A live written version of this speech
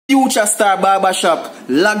Future Star Barbershop,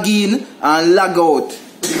 log in and log out.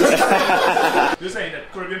 You're saying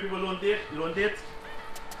that Caribbean people don't date? You don't date?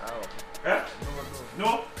 Oh. Eh? No.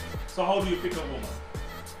 No? So how do you pick a woman?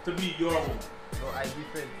 To be your woman? No, I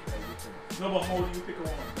different. No, but how do you pick a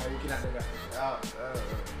woman? By looking at the guy.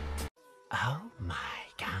 Oh my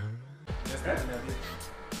god. Just Eh?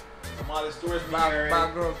 I'm all the stories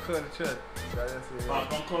background culture.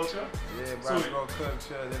 Background culture? Yeah, So background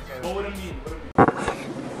culture. Them kind What of would it mean? What would it mean?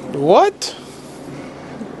 What?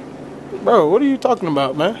 Bro, what are you talking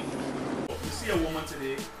about, man? You see a woman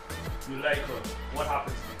today, you like her. What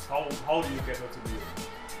happens next? How do you get her to be yours?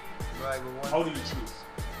 like we How want, do you choose?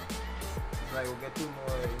 like we get to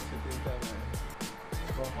know in certain time.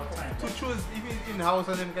 From what time? To choose even in house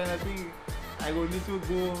and them kind of thing, I will need to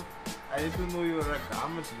go. I need to know your like how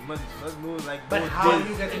much months, not know like. But those how days.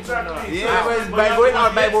 you get into Exactly. Yeah, But by going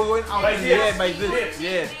out, by dates. going out. By Yeah, dates. by this. Dates.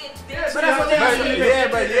 Yeah. Yes, But that's what they you have are to doing. believe in Yeah,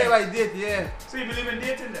 by dating. yeah, by date. Yeah. So you believe in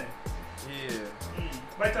dating then? Yeah.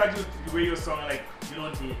 By the time you wear your song like you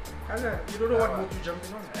don't date. You don't know what boat you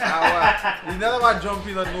jumping on. You never want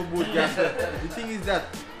jumping on no boat, guys. The thing is that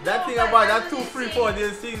thing about that 2, 3, 4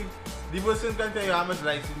 days thing, the person can tell you how much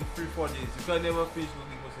likes in 3, 4 days. You can never finish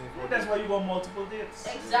looking person in 4 days. That's why you go on multiple dates.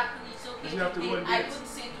 Exactly, it's okay You have to to go on date. I dates. wouldn't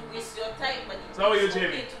say to waste your time, but So how are you, it's okay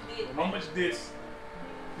Jamie? to date. How much dates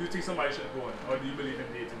do you think somebody should go on? Or do you believe in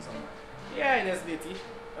dating somebody? Yeah, that's dating.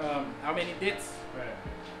 How many dates? Right.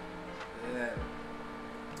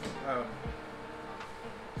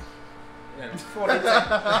 Yeah, 4 dates.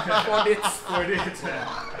 4 dates. 4 dates.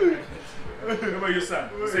 What about you, son?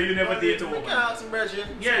 You say you never date a woman.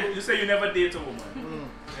 Yeah, you say you never date a woman.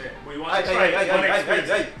 Yeah, but you want to try it. You want to experience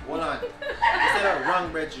it. Hold on. You said that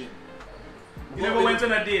wrong, Bridget. You never went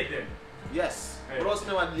on a date then? Yes. Hey. But also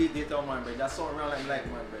never date on man, Bridget. That's something wrong like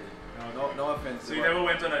man, Bridget. No offense. So you never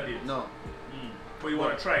went on a date? No. But you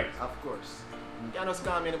want to try it? Of course. You can't just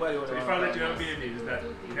scam anybody. So the fact that you never been a date is that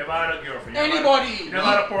you never had a girlfriend. You Anybody. never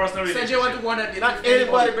had a personal Said relationship. you want to go on a date. Not with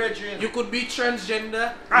anybody, Bridget. You could be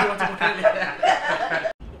transgender. You want to go on a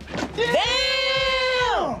date.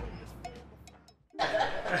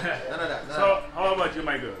 None of that. So how about you,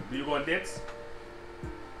 my girl? Do you go on dates?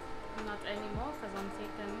 Not anymore because I'm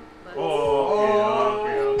taken. But Oh,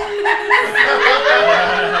 okay.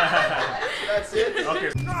 That's it.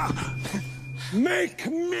 Okay. Make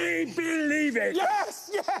me believe it! Yes,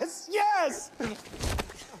 yes, yes!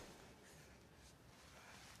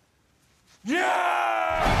 Yeah!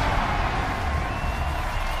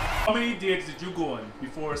 How many dates did you go on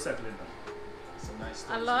before settling down? It's a nice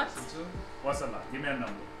a lot. What's a lot? Give me a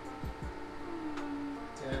number.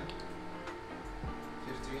 10,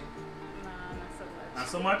 15. Nah, not so much. Not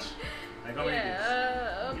so much? Like how many dates?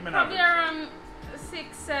 Yeah, Give me an probably average. around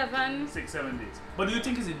 6, 7. 6, 7 dates. But do you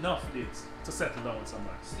think it's enough dates to settle down with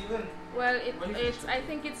somebody? Steven, Well, it's. I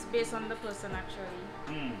think it's based on the person actually.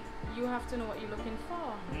 Mm. You have to know what you're looking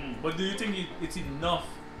for. But do you think it's enough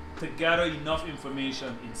to gather enough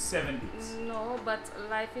information in 7 days? No, but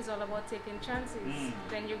life is all about taking chances.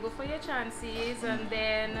 Then you go for your chances, and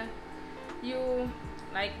then you,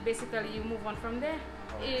 like, basically you move on from there.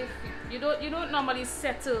 If you don't normally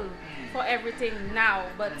settle for everything now,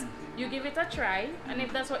 but you give it a try, and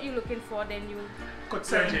if that's what you're looking for, then you. Could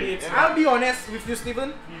certain dates. I'll be honest with you,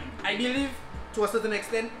 Steven. I believe to a certain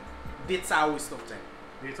extent, dates are a waste of time.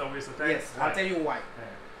 Dates are a waste of time? Yes, I'll tell you why.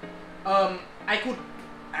 I'm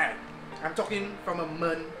talking from a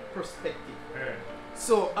man perspective.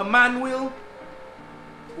 So a man will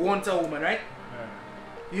want a woman, right?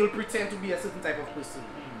 You'll pretend to be a certain type of person.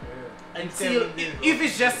 Until if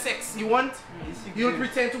it's just sex you want, you'll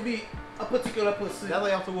pretend to be a particular person. That's why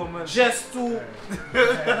you have to woman. Just to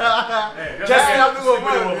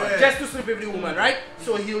Just to sleep with the woman, right?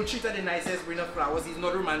 So he'll treat her the nicest, bring her flowers. He's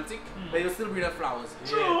not romantic, but he'll still bring her flowers.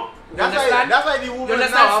 True. That's why the woman You now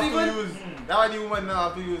understand, have Steven? to use. That's why the woman now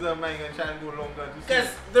have to use her mind and try and go longer. Because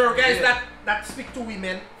there are guys that speak to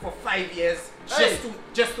women for 5 years just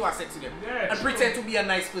to have sex with them and pretend to be a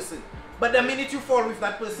nice person. But the minute you fall with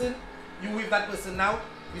that person, you with that person now,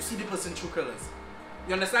 you see the person true colors.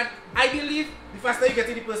 You understand? I believe the faster you get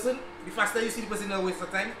to the person, the faster you see the person in a waste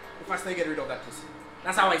of time, the faster you get rid of that person.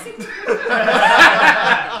 That's how I see it.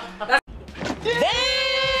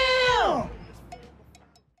 Damn!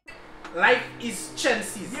 Life is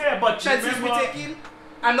chances. Yeah, but chances we taking.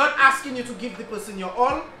 I'm not asking you to give the person your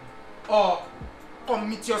all or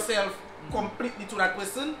commit yourself completely to that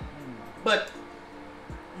person, but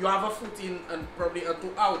you have a foot in and probably a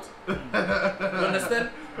toe out. You understand?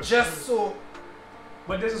 Just so.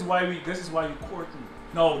 But this is why you court me.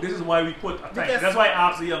 No, this is why we put a time. Because That's why I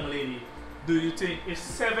asked the young lady, do you think if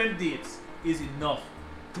 7 dates is enough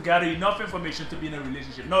to gather enough information to be in a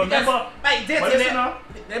relationship. Now Because remember, by dating, listen now.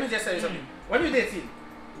 let me just tell you something. When you're dating,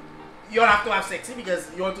 you don't have to have sex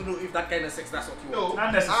because you want to know if that kind of sex that's what you want.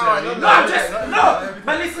 Not necessarily. No, I'm just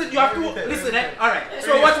but listen, you have to listen. Alright.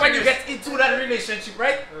 So what when you get into that relationship,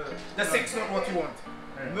 right? The sex not what you want.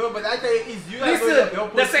 No, but I tell you, it's you. Listen,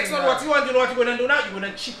 the sex not what you want. You know what you're gonna do now? You're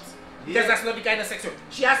gonna cheat. Because that's not the kind of sex you.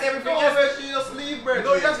 She has everything else. She just leave, bro.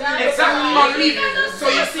 No, just leave. Exactly, not leave. So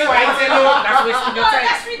you see why I say no, that's wasting your time.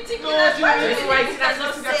 That's ridiculous. You see why I say that's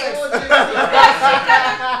wasting your time.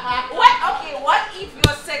 What if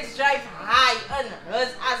your sex drive high and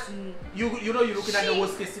hers as You know you're looking at the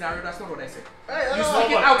worst case scenario. That's not what I said. Hey, You're no,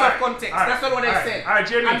 speaking but- out alright, of context. alright, That's not what I alright, said. alright,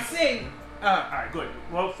 Jamie. I'm saying. Alright, good.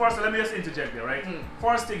 Well, first, let me just interject there, right?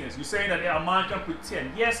 First thing is, you're saying that a man can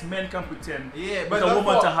pretend. Yes, men can pretend Yeah, with but a not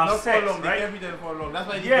woman for, to have not sex, for long. They right? can't pretend for long. That's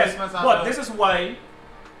why the Yes, Christmas are but like- this is why.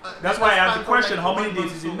 That's why I asked the question: how many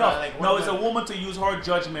days is enough? Now, it's a woman to use her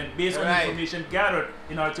judgment based on Right. information gathered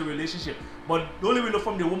in our relationship. But don't only look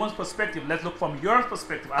from the woman's perspective. Let's look from your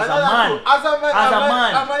perspective as a man. As a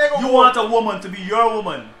man, You want a woman to be your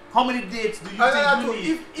woman. How many dates do you think you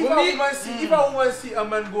need? If a woman see a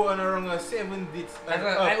man go on around 7 dates,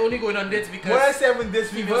 I only going on dates because. more than 7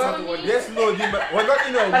 dates, people there's no demand. We're not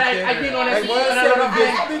in a But weekend. I've been honest Like more with than you, 7 and I'm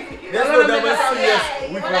dates, there's no demand serious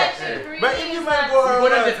with her. But if you man go We go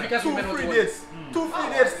on around dates because women 2-3 want dates, 2-3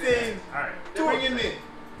 dates staying, Alright. bringing me.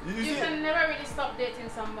 You You see? can never really stop dating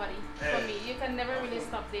somebody. For me, you can never really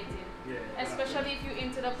stop dating. Yeah. Especially if you're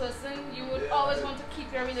into the person, you would always want to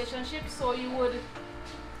keep your relationship, so you would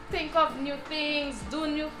think of new things, do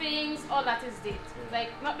new things. All that is date.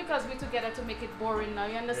 Like, not because we're together to make it boring now.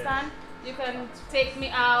 You understand? You can take me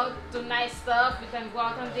out, do nice stuff. You can go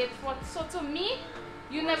out on date. So to me,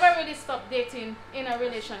 you never really stop dating in a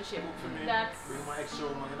relationship. That's just my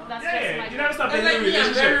Yeah, you never stop It's dating in a like me, I'm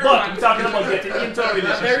relationship, very but we're romantic. talking about getting into a Very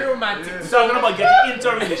relationship. romantic. We're talking about getting into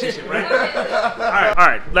a relationship, right?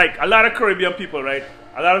 Alright. Like a lot of Caribbean people, right?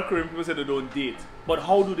 A lot of Caribbean people say they don't date. But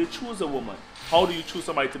how do they choose a woman? How do you choose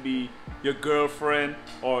somebody to be your girlfriend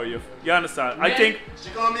or your... You understand? I think... She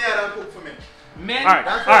come here and cook for me. Men.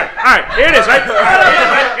 Alright. Here it is, right?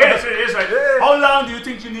 Here it is, right? How long do you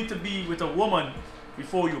think you need to be with a woman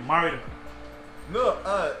before you marry her? No,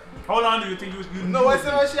 How long do you think you no,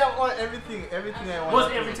 whatever she have all everything I want.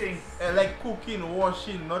 What's everything? Like cooking,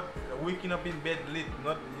 washing, not waking up in bed late,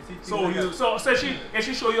 not you see. So you if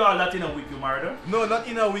she show you all that in a week, you married her? No, not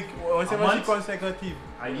in a week. Whenever she month? consecutive.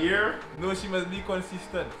 A year? No, she must be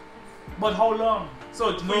consistent. But how long?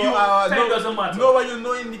 So for No, you, time no, doesn't matter. No, but you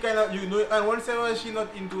know in the kind of and once she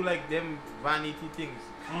not into like them vanity things.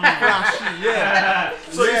 Flashy, yeah.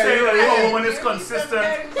 So you Yeah, say that if yeah. a woman is consistent.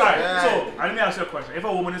 Alright, Yeah. so let me ask you a question. If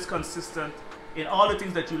a woman is consistent in all the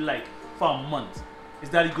things that you like for a month, is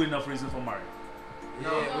that a good enough reason for marriage?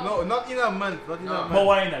 No, not in a month. Not in a month. But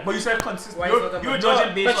why not? But you said consistent. Why is You're, not a you're month? judging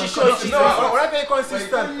No, based but on she shows consistency. No, when I tell you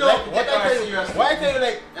consistent, Like, like what I tell you, seriously. why I tell you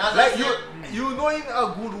like That's you knowing a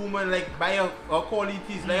good woman like by her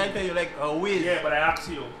qualities, like I tell you like her ways. Yeah, but I ask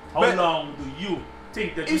you, how But- long do you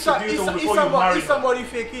think that you If, should be with a woman before you marry if her? somebody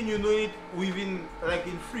faking, you know it within like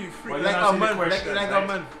in free, Well, you're like not a answering the month, question, like right? a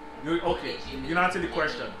month. Okay, you're not answering the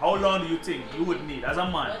question. How long do you think you would need as a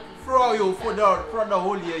man? For the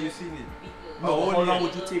whole year, you seen it. No, how long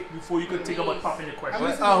would you take before you could think about popping the question?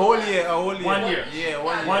 A whole year, 1 year. Yeah,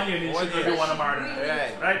 1 year. 1 year, and you should year. really want to marry her.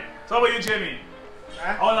 Right. Right? So how about you, Jamie?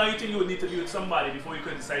 How long you think you would need to be with somebody before you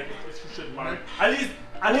could decide if you should marry? At least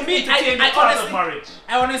me, entertain the I thought of honestly- marriage.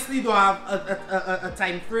 I honestly don't have a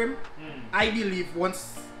time frame. I believe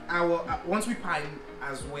once we pine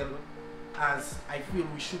as well as I feel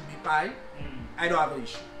we should be pine, I don't have an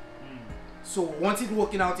issue. So once it's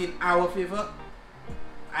working out in our favor,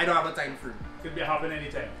 I don't have a time frame. Could be happening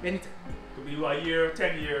anytime. Anytime. Could be a year,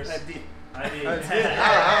 10 years. A day. A day.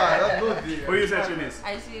 That's good. What you say, Trinis?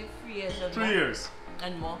 I say 3 years and 3 more. years.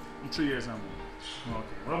 And more. 3 years and more. Okay.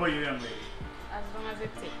 What about you, young lady? as long as it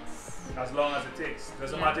takes. As long as it takes.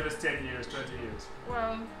 Doesn't Yeah. matter if it's 10 years, 20 years.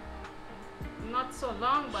 Well, not so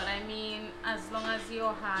long, but I mean, as long as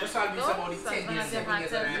your heart Just I'll be goes, somebody as 10 long years, as your 7 heart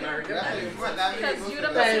years, tells and I'm you. married. Because you're the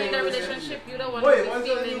person in the relationship, you're the one who's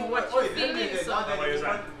feeling what you're feeling. So How about you,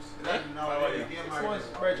 son? Virgin. You want to get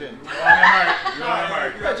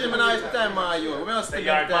married? Virgin, man, it's the time, man, yo. We must The take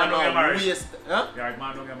yard time man don't get now. married. Waste. Huh? Yard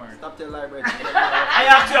man, don't get married. Stop telling lie, Virgin. I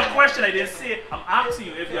asked you a question, I didn't say it. I'm asking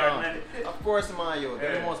you if you're married. Of course, man, yo.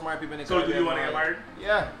 They're the Yeah. most married people in the So do you Caribbean, want to get man. married?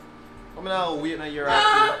 Yeah. I'm now waiting a year or two.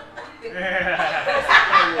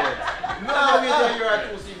 Yeah. No, I'm waiting a year or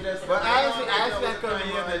two, see if there's But I see that coming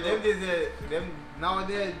here. Them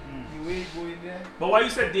nowadays the way it going there. But why you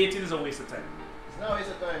said dating is a waste of time? No, it's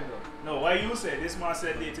a time though. No, why you say this man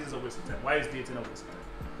said dating is a waste of time? Why is dating a waste of time?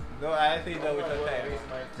 No, I think that with her time.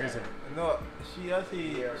 Listen. No, she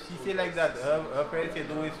say like that. Her parents say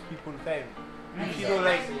don't waste people's time. If she don't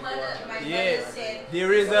like, yeah, they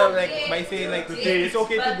raise her like by saying like it's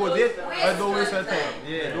okay to go date, but don't waste her time.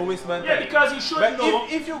 Yeah, don't waste my time. Yeah, because you should but know.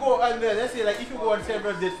 if you go on there, let's say like if you go on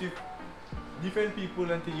several dates with different people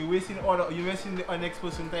and things, you wasting the next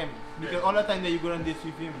person time because all the time that you go on dates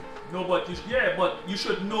with him. No, but you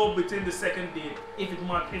should know between the second date if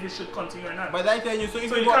it should continue or not. But I tell you, so if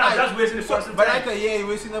So you you go can't on, just wasting the person's but I time. tell you, yeah, you're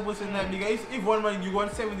wasting the person's time because if one man you go on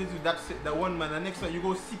 7 dates with that one man, and next one you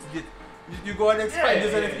go 6 dates. You go on next 5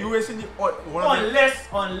 days and you wasting the one of them.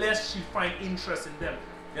 Unless she find interest in them.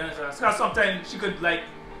 You understand? Because sometimes she could like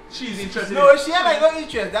she's interested. No, in she had like no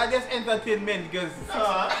interest. That just entertainment because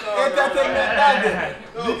entertainment that day.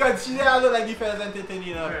 Because she had like the fellas entertaining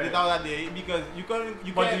without that day because you can't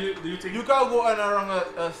do you think you can't go on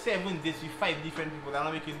around 7 days with 5 different people. That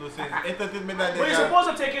don't make no sense. Entertainment that day. But you're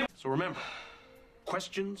supposed to take it So remember,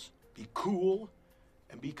 questions, be cool,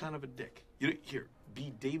 and be kind of a dick. Here,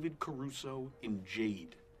 be David Caruso in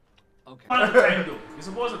Jade. Okay. one at a time though. You're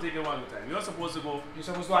supposed to take it one at a time. You're not supposed to go You're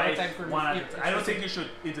supposed to have a time for one at a time. I don't think you should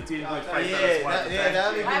entertain with 5 Yeah, fellas one at a time.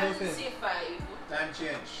 that makes I no would sense. say 5. Time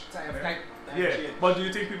change. Yeah, but do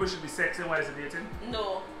you think people should be sexing while they're dating?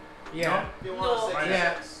 No. Yeah. You No. want sex?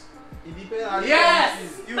 Yeah. It depends on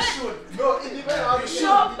Yes! You should. No, it depends on you.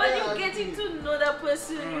 No, but you getting to know that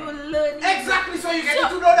person, you learn. Exactly, so you get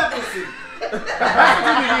to know that person. That's what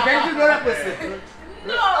you mean, you get to know that person.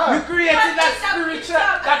 No. You created that spiritual,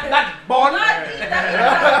 that bond.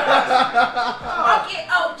 Okay,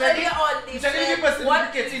 I'll tell you on this. Check if the person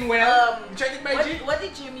What communicating well. You check it by G. what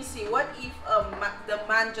did Jimmy say? What if the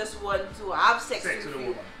man just want to have sex Sex with with a you?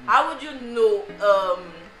 woman. How would you know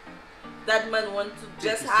that man want to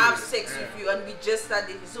just have sex with you and we just start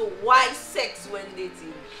dating? So why sex when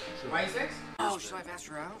dating? Why sex? Oh, should I ask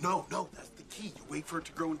her out? No, that's the key. You wait for it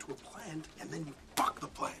to grow into a plant, and then you fuck the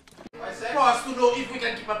plant. For us to know if we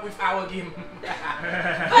can keep up with our game.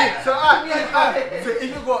 So if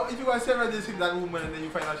you go on 7 days with that woman and then you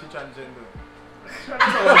find out she transgender.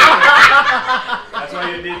 That's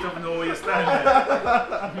why you date to know where you stand.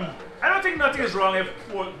 I don't think nothing is wrong if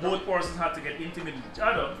both persons have to get intimate with each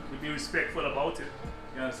other. To be respectful about it.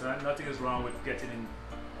 You understand? Nothing is wrong with getting involved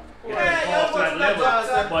to that level.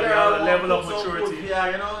 But you have a level of maturity. Yeah,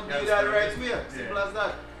 you know, do that right way. Yeah. Simple as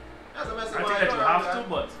that. That's a mess I think that you have to,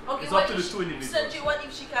 but Okay, it's what up to the if two individuals. Sanji, what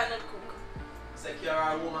if she cannot cook? Secure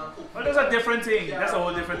our woman cook. Well, that's a different thing. That's a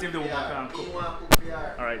whole different thing. The woman can't He cook. want cook for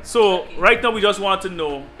her. Alright, so right now we just want to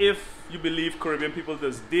know if you believe Caribbean people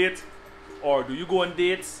just date, or do you go on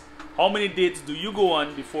dates? How many dates do you go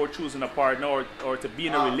on before choosing a partner or to be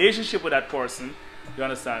in a relationship with that person? You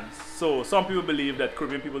understand? So some people believe that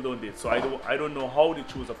Caribbean people don't date. So I don't know how to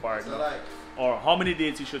choose a partner So like, or how many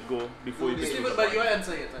dates you should go before you choose a But partner. your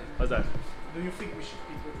answer yet. What's that? Do you think we should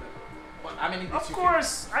keep it like that? How many dates Of you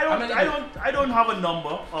course, I don't have a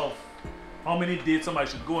number of how many dates somebody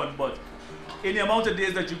should go on, but in the amount of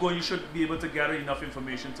days that you go on, you should be able to gather enough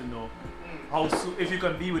information to know how soon, if you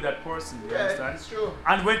can be with that person. You yeah, understand? it's true.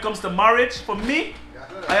 And when it comes to marriage, for me,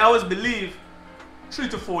 I always believe 3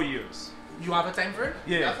 to 4 years. You have a time for it?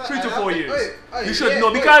 Yeah, That's 3 to I 4 have to- years. Wait, You should yeah, know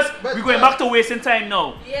wait, because but- we're going back to wasting time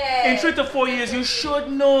now. Yeah. In 3 to 4 years, you should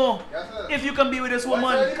know Yes, sir. if you can be with this woman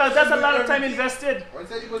Once because that's a lot of time everything- invested. Once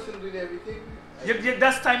you person do everything.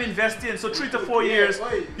 That's time investing. So 3 to 4 years,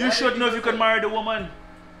 you should know if you can marry the woman.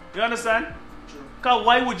 You understand? Because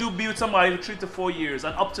why would you be with somebody for 3 to 4 years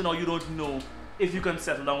and up to now you don't know if you can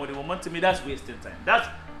settle down with a woman? To me, that's wasting time.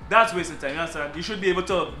 That's wasting time. You understand? You should be able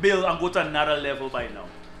to build and go to another level by now.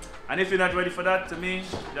 And if you're not ready for that, to me,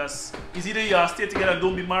 it's either you stay together and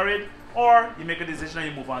don't be married, or you make a decision and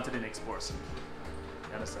you move on to the next person.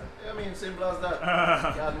 You understand? I mean, simple as that.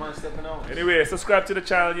 God man stepping out. Anyway, subscribe to the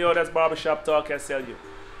channel, yo. That's Barbershop Talk. I sell you.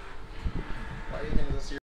 Why you think